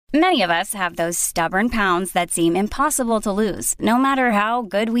Many of us have those stubborn pounds that seem impossible to lose, no matter how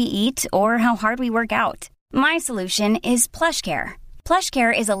good we eat or how hard we work out. My solution is PlushCare.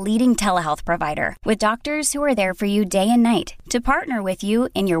 PlushCare is a leading telehealth provider with doctors who are there for you day and night to partner with you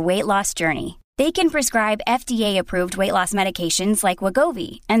in your weight loss journey. They can prescribe FDA-approved weight loss medications like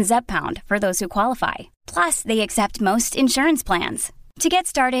Wegovy and Zepbound for those who qualify. Plus, they accept most insurance plans. To get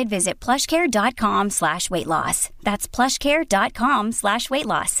started, visit plushcare.com/weightloss. That's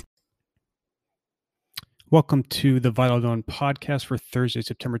plushcare.com/weightloss. Welcome to the Vital Dawn podcast for Thursday,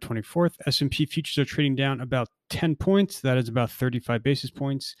 September 24th. S&P futures are trading down about 10 points. That is about 35 basis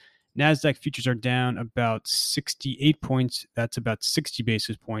points. NASDAQ futures are down about 68 points. That's about 60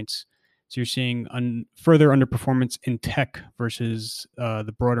 basis points. So you're seeing further underperformance in tech versus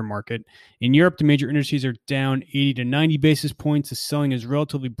the broader market. In Europe, the major indices are down 80 to 90 basis points. The selling is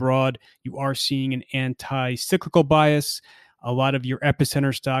relatively broad. You are seeing an anti-cyclical bias. A lot of your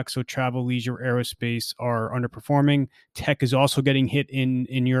epicenter stocks, so travel, leisure, aerospace, are underperforming. Tech is also getting hit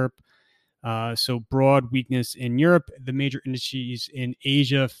in Europe. So broad weakness in Europe. The major indices in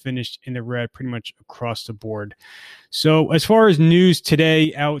Asia finished in the red pretty much across the board. So as far as news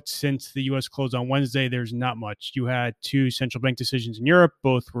today out since the U.S. closed on Wednesday, there's not much. You had two central bank decisions in Europe.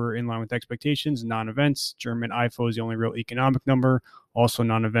 Both were in line with expectations, non-events. German IFO is the only real economic number, also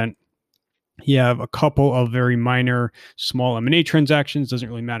non-event. You have a couple of very minor small M&A transactions. Doesn't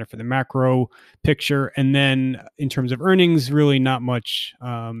really matter for the macro picture. And then in terms of earnings, really not much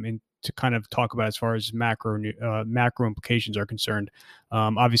to kind of talk about as far as macro implications are concerned.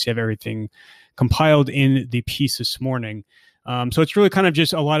 Obviously, I have everything compiled in the piece this morning. So it's really kind of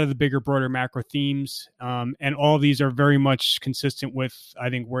just a lot of the bigger, broader macro themes. And all of these are very much consistent with, I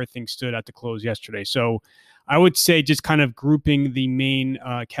think, where things stood at the close yesterday. So I would say just kind of grouping the main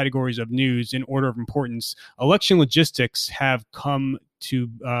categories of news in order of importance. Election logistics have become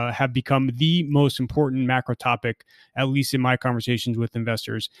the most important macro topic, at least in my conversations with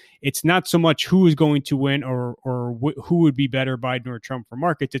investors. It's not so much who is going to win or who would be better, Biden or Trump, for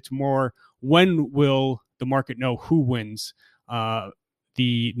markets. It's more, when will the market know who wins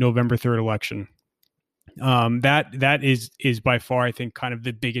the November 3rd election? That is by far, I think, kind of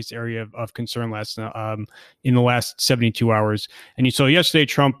the biggest area of concern in the last 72 hours. And you saw yesterday,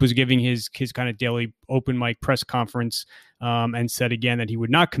 Trump was giving his kind of daily open mic press conference and said again that he would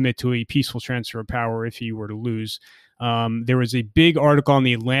not commit to a peaceful transfer of power if he were to lose. There was a big article on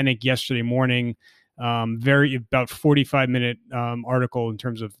The Atlantic yesterday morning, about 45-minute article in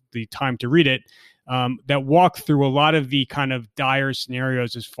terms of the time to read it, that walked through a lot of the kind of dire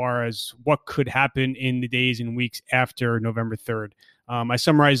scenarios as far as what could happen in the days and weeks after November 3rd. I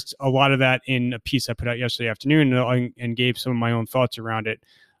summarized a lot of that in a piece I put out yesterday afternoon and gave some of my own thoughts around it.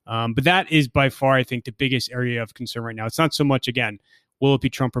 But that is by far, I think, the biggest area of concern right now. It's not so much, again, will it be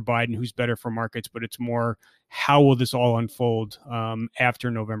Trump or Biden, who's better for markets, but it's more, how will this all unfold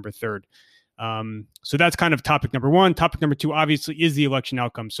after November 3rd? So that's kind of topic number one. Topic number two, obviously, is the election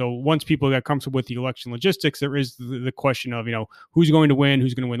outcome. So once people get comfortable with the election logistics, there is the question of, who's going to win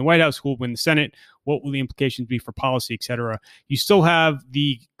the White House, who will win the Senate, what will the implications be for policy, et cetera. You still have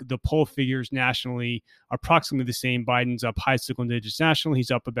the poll figures nationally approximately the same. Biden's up high single digits nationally.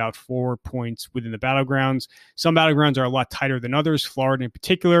 He's up about 4 points within the battlegrounds. Some battlegrounds are a lot tighter than others. Florida in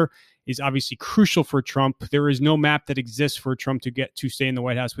particular is obviously crucial for Trump. There is no map that exists for Trump to stay in the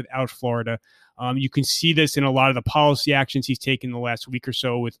White House without Florida. You can see this in a lot of the policy actions he's taken the last week or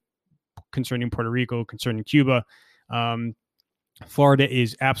so concerning Puerto Rico, concerning Cuba. Florida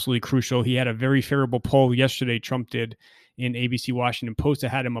is absolutely crucial. He had a very favorable poll yesterday, Trump did, in ABC Washington Post, that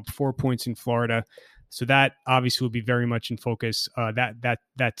had him up 4 points in Florida. So that obviously will be very much in focus,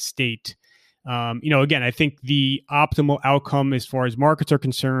 that state. Again, I think the optimal outcome as far as markets are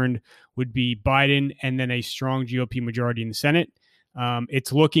concerned would be Biden and then a strong GOP majority in the Senate.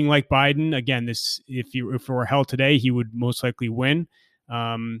 It's looking like Biden, again, if it were held today, he would most likely win.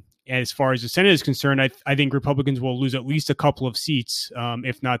 As far as the Senate is concerned, I think Republicans will lose at least a couple of seats,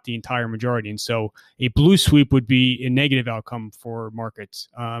 if not the entire majority. And so a blue sweep would be a negative outcome for markets.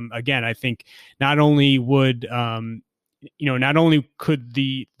 Again, I think not only could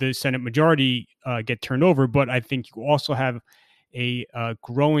the Senate majority get turned over, but I think you also have a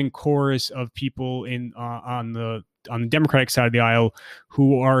growing chorus of people on the Democratic side of the aisle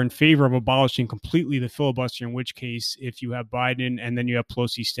who are in favor of abolishing completely the filibuster, in which case, if you have Biden and then you have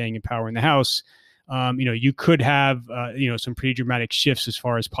Pelosi staying in power in the House, you could have, some pretty dramatic shifts as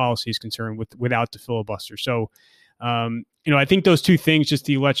far as policy is concerned without the filibuster. So, I think those two things, just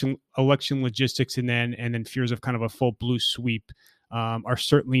the election logistics and then fears of kind of a full blue sweep, are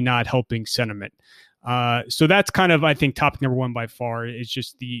certainly not helping sentiment. So that's kind of, I think, topic number one by far is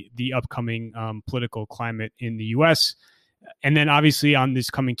just the upcoming political climate in the U.S. And then obviously on this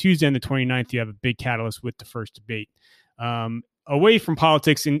coming Tuesday, on the 29th, you have a big catalyst with the first debate. Away from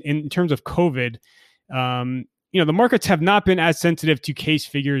politics, in terms of COVID, the markets have not been as sensitive to case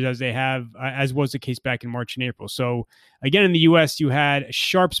figures as they have, as was the case back in March and April. So again, in the U.S., you had a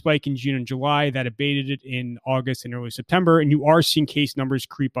sharp spike in June and July that abated it in August and early September, and you are seeing case numbers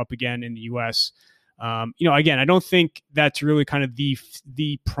creep up again in the U.S. Again, I don't think that's really kind of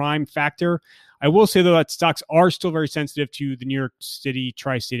the prime factor. I will say, though, that stocks are still very sensitive to the New York City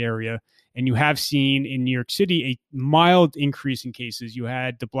tri-state area. And you have seen in New York City a mild increase in cases. You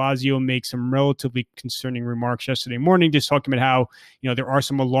had de Blasio make some relatively concerning remarks yesterday morning, just talking about how, there are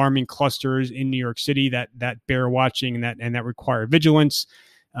some alarming clusters in New York City that bear watching and that require vigilance.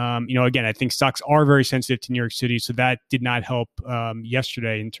 Again, I think stocks are very sensitive to New York City, so that did not help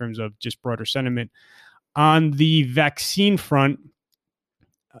yesterday in terms of just broader sentiment. On the vaccine front,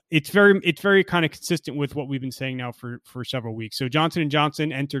 it's very kind of consistent with what we've been saying now for several weeks. So Johnson &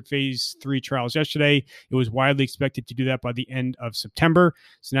 Johnson entered phase 3 trials yesterday. It was widely expected to do that by the end of September.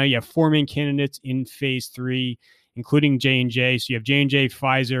 So now you have 4 main candidates in phase 3, including J&J. So you have J&J,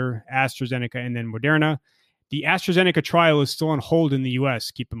 Pfizer, AstraZeneca, and then Moderna. The AstraZeneca trial is still on hold in the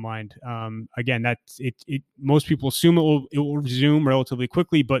U.S. Keep in mind. Again, that's it. Most people assume it will resume relatively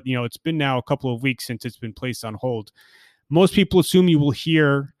quickly, but it's been now a couple of weeks since it's been placed on hold. Most people assume you will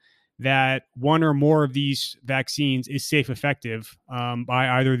hear that one or more of these vaccines is safe, effective by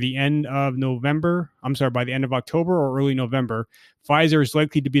either the end of by the end of October or early November. Pfizer is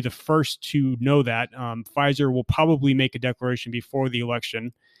likely to be the first to know that. Pfizer will probably make a declaration before the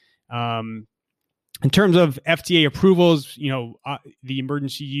election. In terms of FDA approvals, the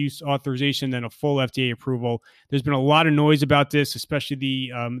emergency use authorization, then a full FDA approval. There's been a lot of noise about this, especially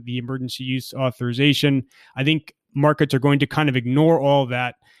the emergency use authorization. I think markets are going to kind of ignore all of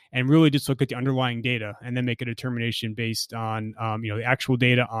that and really just look at the underlying data and then make a determination based on the actual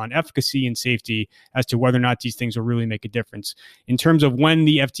data on efficacy and safety as to whether or not these things will really make a difference. In terms of when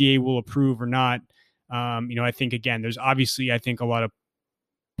the FDA will approve or not, I think, again, there's obviously, I think, a lot of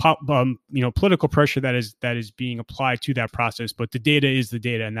political pressure that is being applied to that process, but the data is the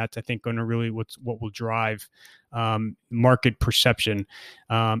data, and that's, I think, going to really what will drive market perception.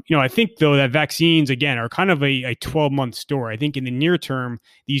 I think, though, that vaccines, again, are kind of a 12-month story. I think in the near term,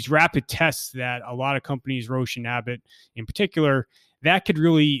 these rapid tests that a lot of companies, Roche and Abbott in particular, that could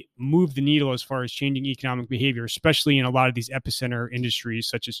really move the needle as far as changing economic behavior, especially in a lot of these epicenter industries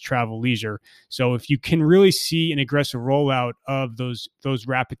such as travel, leisure. So if you can really see an aggressive rollout of those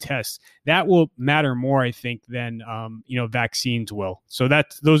rapid tests, that will matter more, I think, than vaccines will. So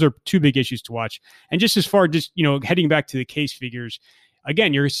those are two big issues to watch. And just as far as heading back to the case figures,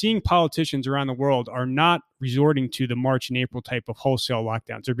 again, you're seeing politicians around the world are not resorting to the March and April type of wholesale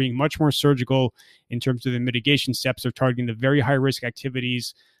lockdowns. They're being much more surgical in terms of the mitigation steps. They're targeting the very high risk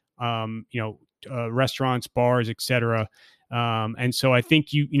activities, restaurants, bars, etc. And so I think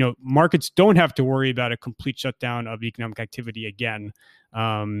markets don't have to worry about a complete shutdown of economic activity again.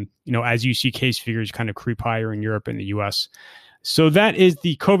 As you see case figures kind of creep higher in Europe and the U.S. So that is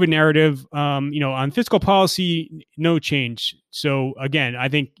the COVID narrative. On fiscal policy, no change. So again, I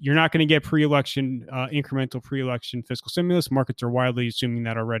think you're not going to get incremental pre-election fiscal stimulus. Markets are widely assuming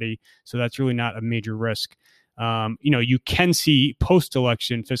that already. So that's really not a major risk. You can see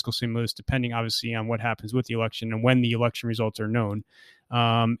post-election fiscal stimulus, depending obviously on what happens with the election and when the election results are known.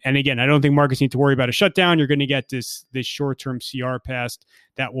 And again, I don't think markets need to worry about a shutdown. You're going to get this short-term CR passed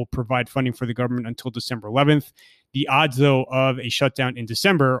that will provide funding for the government until December 11th. The odds, though, of a shutdown in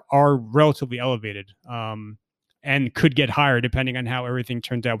December are relatively elevated and could get higher depending on how everything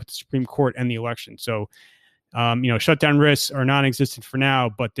turns out with the Supreme Court and the election. So, shutdown risks are non-existent for now,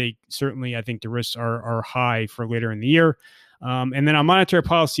 but they certainly, I think the risks are high for later in the year. And then on monetary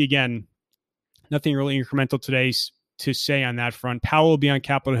policy, again, nothing really incremental today to say on that front. Powell will be on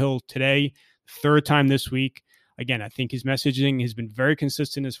Capitol Hill today, third time this week. Again, I think his messaging has been very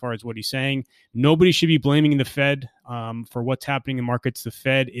consistent as far as what he's saying. Nobody should be blaming the Fed for what's happening in markets. The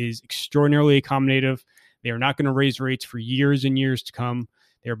Fed is extraordinarily accommodative. They are not going to raise rates for years and years to come.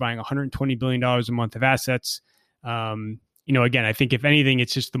 They're buying $120 billion a month of assets. Again, I think if anything,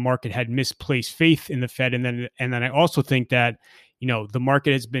 it's just the market had misplaced faith in the Fed. And then I also think that, the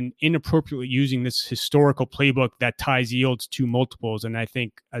market has been inappropriately using this historical playbook that ties yields to multiples. And I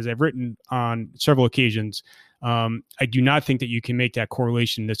think, as I've written on several occasions, I do not think that you can make that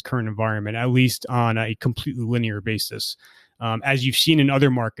correlation in this current environment, at least on a completely linear basis. As you've seen in other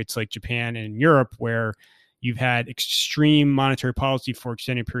markets like Japan and Europe, where You've had extreme monetary policy for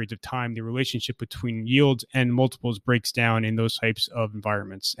extended periods of time. The relationship between yields and multiples breaks down in those types of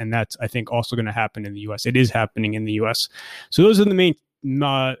environments. And that's, I think, also going to happen in the U.S. It is happening in the U.S. So those are the main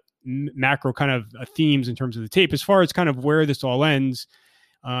macro kind of themes in terms of the tape. As far as kind of where this all ends,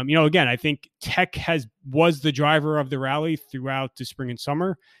 again, I think tech was the driver of the rally throughout the spring and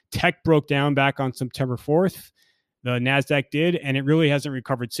summer. Tech broke down back on September 4th. The NASDAQ did, and it really hasn't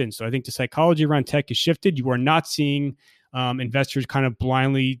recovered since. So I think the psychology around tech has shifted. You are not seeing investors kind of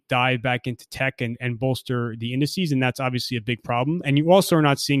blindly dive back into tech and bolster the indices, and that's obviously a big problem. And you also are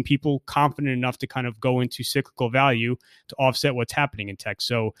not seeing people confident enough to kind of go into cyclical value to offset what's happening in tech.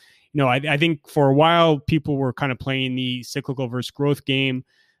 So, I think for a while, people were kind of playing the cyclical versus growth game.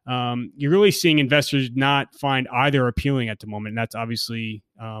 You're really seeing investors not find either appealing at the moment. And that's obviously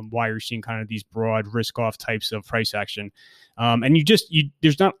why you're seeing kind of these broad risk-off types of price action. And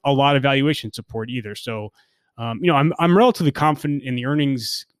there's not a lot of valuation support either. So, I'm relatively confident in the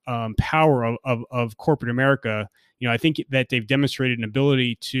earnings power of corporate America. I think that they've demonstrated an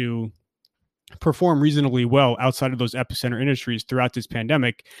ability to perform reasonably well outside of those epicenter industries throughout this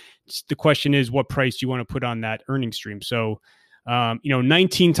pandemic. The question is, what price do you want to put on that earnings stream? So,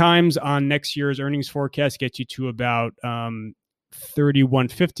 19 times on next year's earnings forecast gets you to about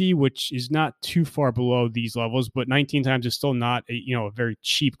 31.50, which is not too far below these levels, but 19 times is still not a very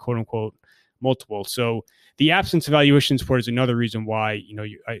cheap, quote unquote, multiple. So the absence of valuation support is another reason why,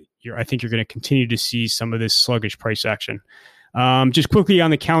 I think you're going to continue to see some of this sluggish price action. Just quickly on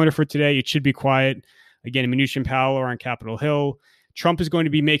the calendar for today, it should be quiet. Again, Mnuchin and Powell are on Capitol Hill. Trump is going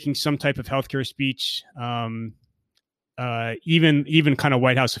to be making some type of healthcare speech. Even kind of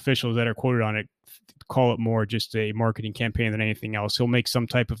White House officials that are quoted on it call it more just a marketing campaign than anything else. He'll make some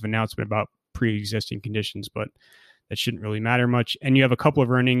type of announcement about pre-existing conditions, but that shouldn't really matter much. And you have a couple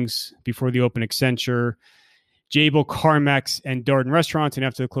of earnings before the open: Accenture, Jabil, CarMax, and Darden Restaurants. And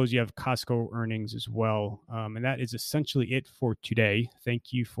after the close, you have Costco earnings as well. And that is essentially it for today.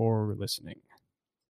 Thank you for listening.